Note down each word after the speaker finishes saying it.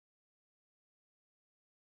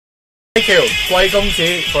Thank you, 貴公子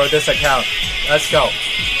for this account. Let's go.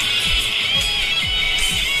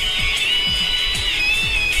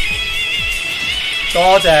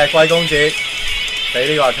 多謝貴公子俾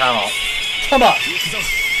呢個 account 我。Come on.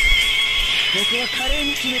 僕は華麗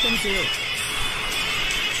に決めてみせよう。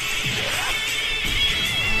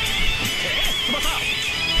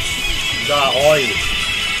Oi.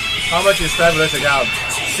 How much you spent for this account?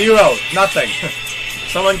 0. Nothing.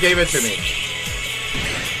 Someone gave it to me.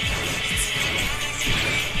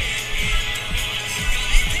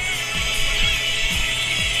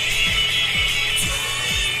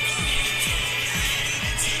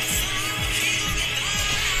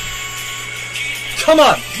 Come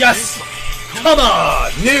on! Yes! Come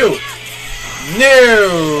on! New!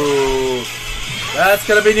 New! That's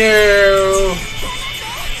gonna be new!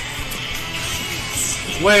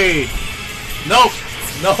 Wait! Nope!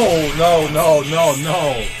 No, no, no, no,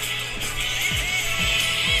 no!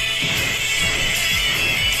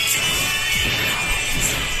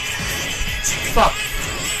 Fuck!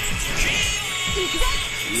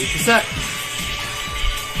 Reset!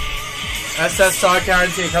 SSR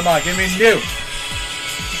guarantee, come on, give me new!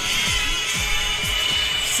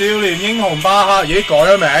 少年英雄巴克，咦改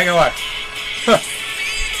咗名嘅喂，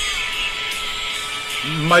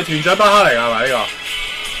唔係團長巴克嚟㗎係咪呢個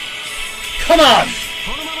 ？Come on，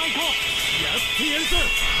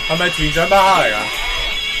 係咪團長巴克嚟㗎？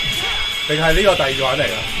定係呢個第二個人嚟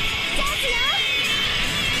㗎？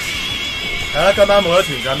係啦，今晚冇咗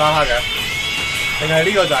團長巴克嘅，定係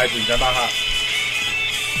呢個就係團長巴克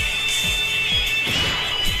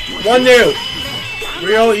 ？One new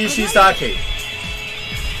Real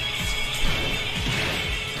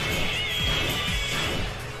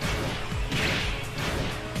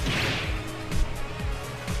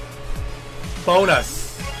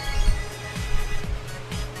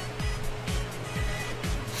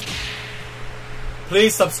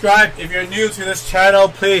Please subscribe if you're new to this channel,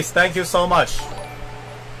 please. Thank you so much.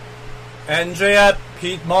 Andrea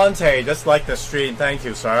Piedmonte, just like the stream. Thank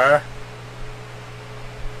you, sir.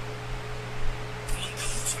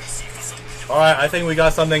 Alright, I think we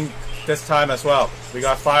got something this time as well. We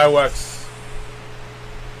got fireworks.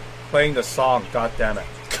 Playing the song, god damn it.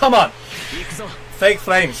 Come on! Fake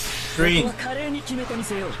flames. Green.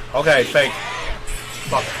 Okay, fake.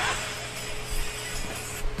 Fuck.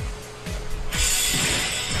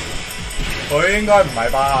佢應該唔係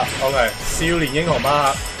巴克 ，OK。少年英雄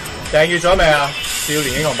巴克，訂閱咗未啊？少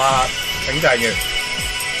年英雄巴克，請訂閱。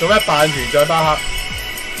做咩扮團長巴克？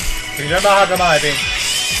團長巴克㗎嘛喺邊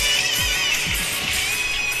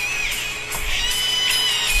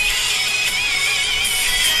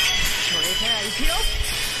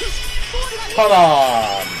 ？Come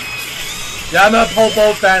on! Yamato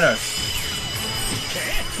both banners.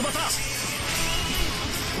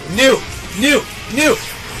 New.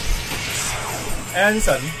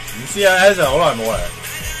 Anson 唔知啊 ，Anson 好耐冇嚟。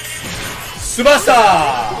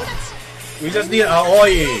Tsubasa. We just need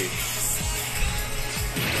Aoi.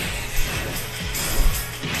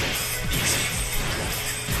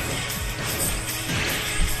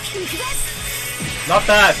 Not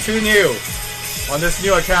bad. 2 new on this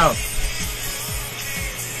new account.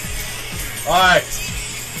 Alright,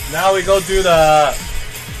 now we go do the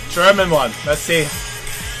German one. Let's see.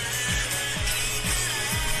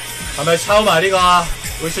 係咪抽埋呢個啊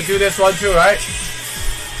 ？We should do this one too, right?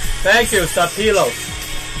 Thank you, Stapilos.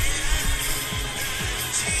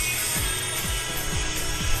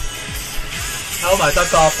 抽埋德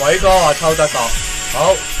國，鬼哥話抽德國。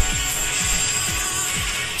好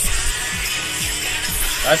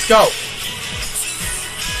 ，Let's go.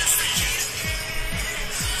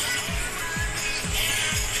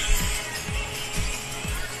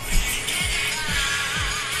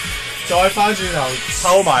 再翻轉頭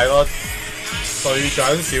抽埋個隊長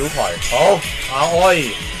小葵，好阿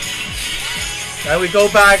Oi， Then we go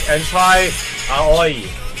back and try 阿 Oi。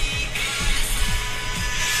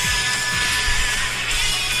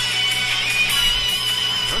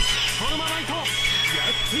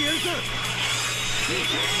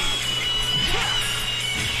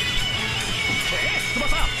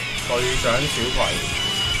隊長小葵。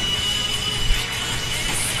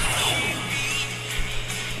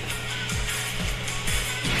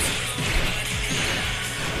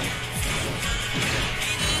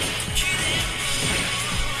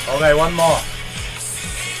Okay, one more.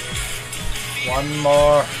 One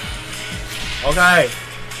more. Okay.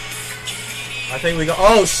 I think we go.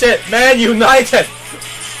 Oh shit! Man United!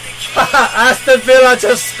 Aston Villa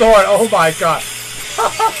just scored. Oh my god.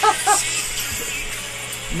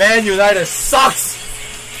 Man United sucks.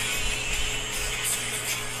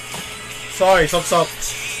 Sorry, 叔叔。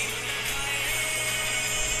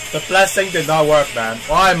The blessing did not work, man.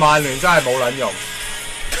 我係曼聯真係冇撚用。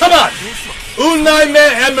Come on! Unai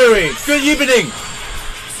Emery! Good evening!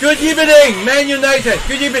 Good evening! Man United!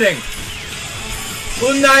 Good evening!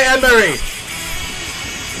 Unai Emery!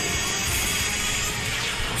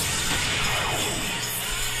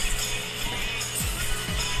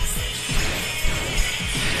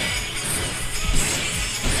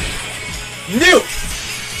 New!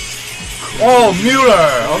 Oh,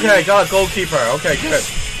 Mueller! Okay, got a goalkeeper. Okay, good.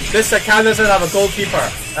 This account doesn't have a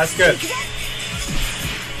goalkeeper. That's good.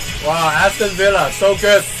 Wow, Aston Villa, so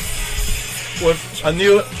good. With a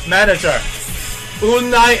new manager.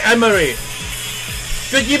 Unai Emery.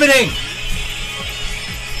 Good evening!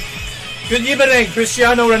 Good evening,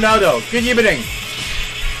 Cristiano Ronaldo. Good evening.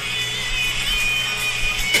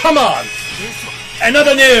 Come on!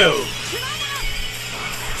 Another new!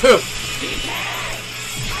 2.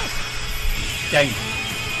 Dang.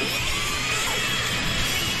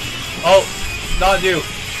 Oh, not new.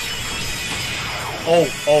 Oh,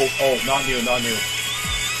 not new, not new.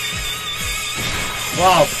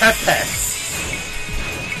 Wow, Pepe.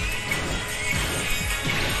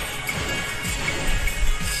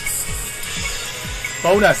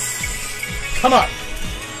 Bonus. Come on.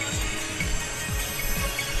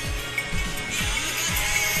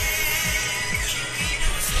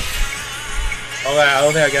 Okay, I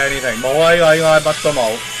don't think I get anything. 冇啊，呢個應該乜都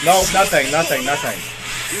冇。No, nothing.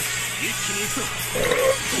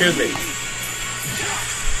 Excuse me.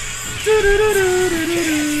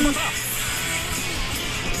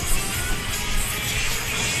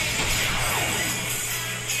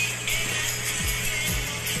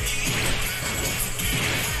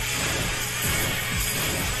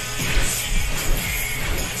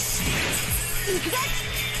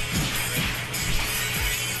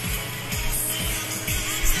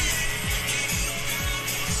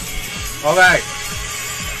 Okay.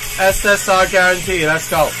 SSR guarantee, let's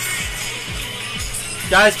go.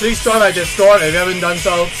 Guys, please join my Discord if you haven't done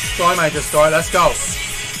so. Join my Discord, let's go.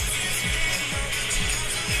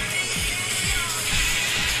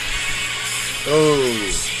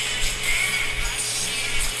 Ooh.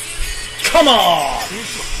 Come on!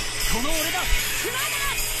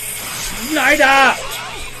 Snyder!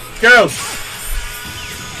 Girls!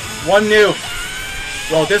 1 new.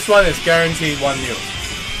 Well, this one is guaranteed 1 new.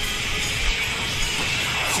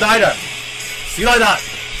 Snyder! Snyder!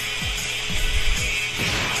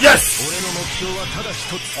 Yes!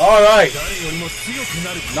 Alright!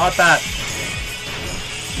 Not bad.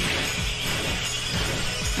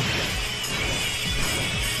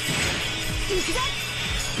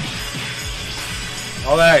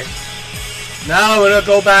 Okay. Now we're gonna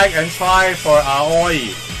go back and try for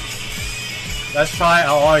Aoi. Let's try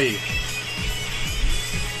Aoi.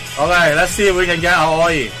 Okay, let's see if we can get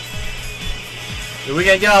Aoi. If we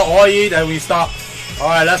can get Aoi, then we stop.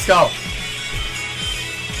 Alright, let's go.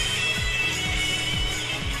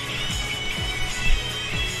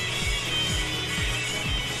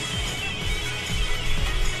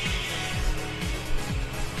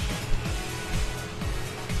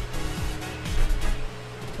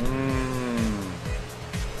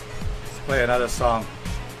 Let's play another song.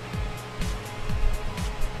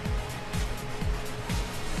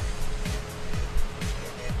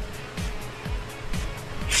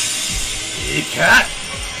 Cat.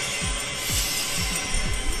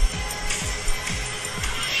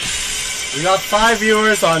 We got 5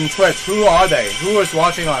 viewers on Twitch. Who are they? Who is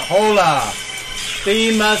watching on? Hola,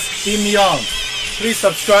 Dimas Kim Young. Please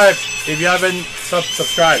subscribe if you haven't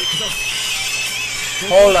subscribed.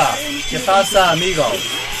 Hola, ¿qué pasa, amigo?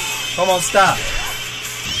 ¿Cómo está?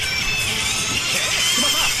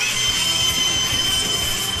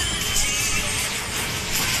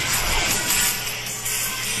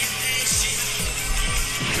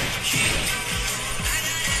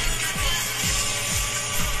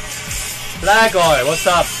 Black Boy, what's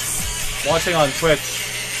up? Watching on Twitch.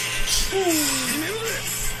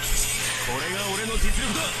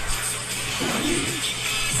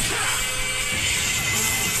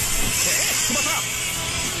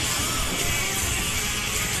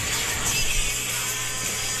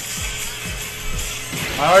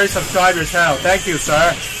 I already subscribed to your channel. Thank you,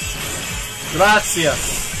 sir. Gracias.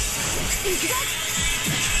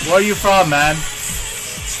 Where are you from, man?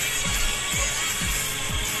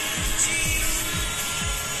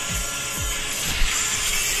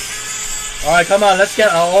 Alright, come on, let's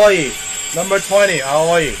get Aoi. Number 20,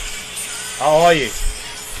 Aoi. Aoi.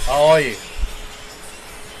 Aoi.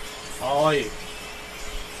 Aoi.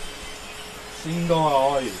 Shingon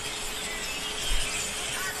Aoi.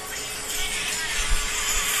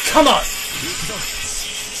 Come on!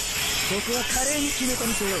 僕は華麗に決めて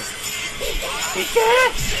みせよう。いけ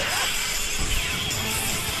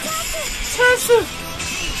チャンス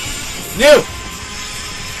ニュー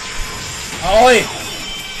青い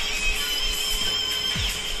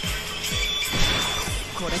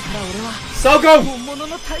これから俺は收工本物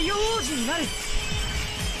の太陽王子になる。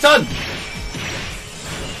真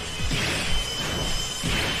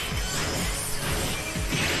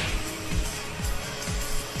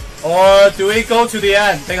Or do we go to the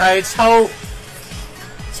end? 定係抽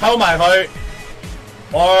埋佢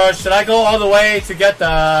Or should I go all the way to get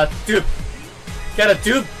the dupe? Get a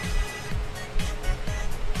dupe?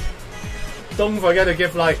 Don't forget to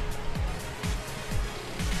give light.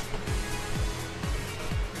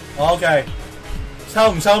 Okay.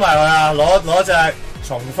 抽唔抽埋佢啊？攞隻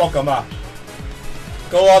重複咁啊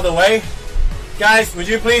Go all the way? Guys, would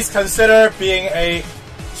you please consider being a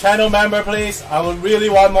channel member, please? I would really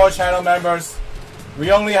want more channel members.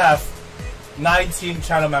 We only have 19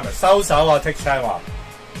 channel members. 收手啊 ，Take Chan 話。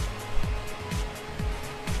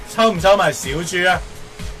抽唔抽埋小豬啊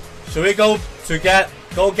 ？Should we go get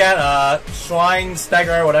a Shrine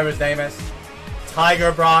Stagger, whatever his name is,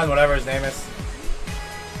 Tiger Brawn, whatever his name is.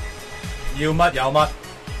 要乜有乜，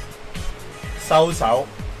收手。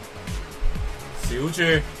小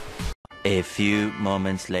豬。A few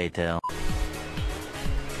moments later.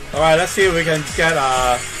 Alright, let's see if we can get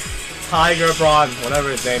a Tiger Brawn, whatever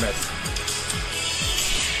his name is.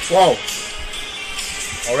 Whoa!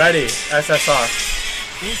 Already, SSR.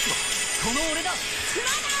 この俺だ。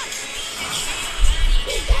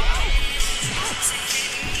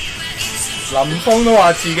林峰都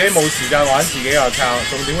話自己冇時間玩自己個 account，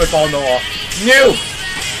 仲點會幫到我 ？New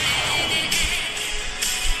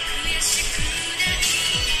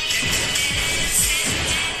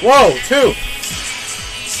Whoa, 2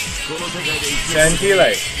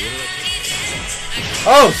 Gentile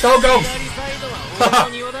Oh, 收工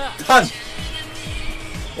Done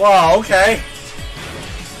Wow, okay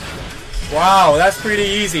Wow, that's pretty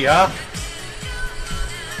easy, huh?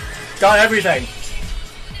 Got everything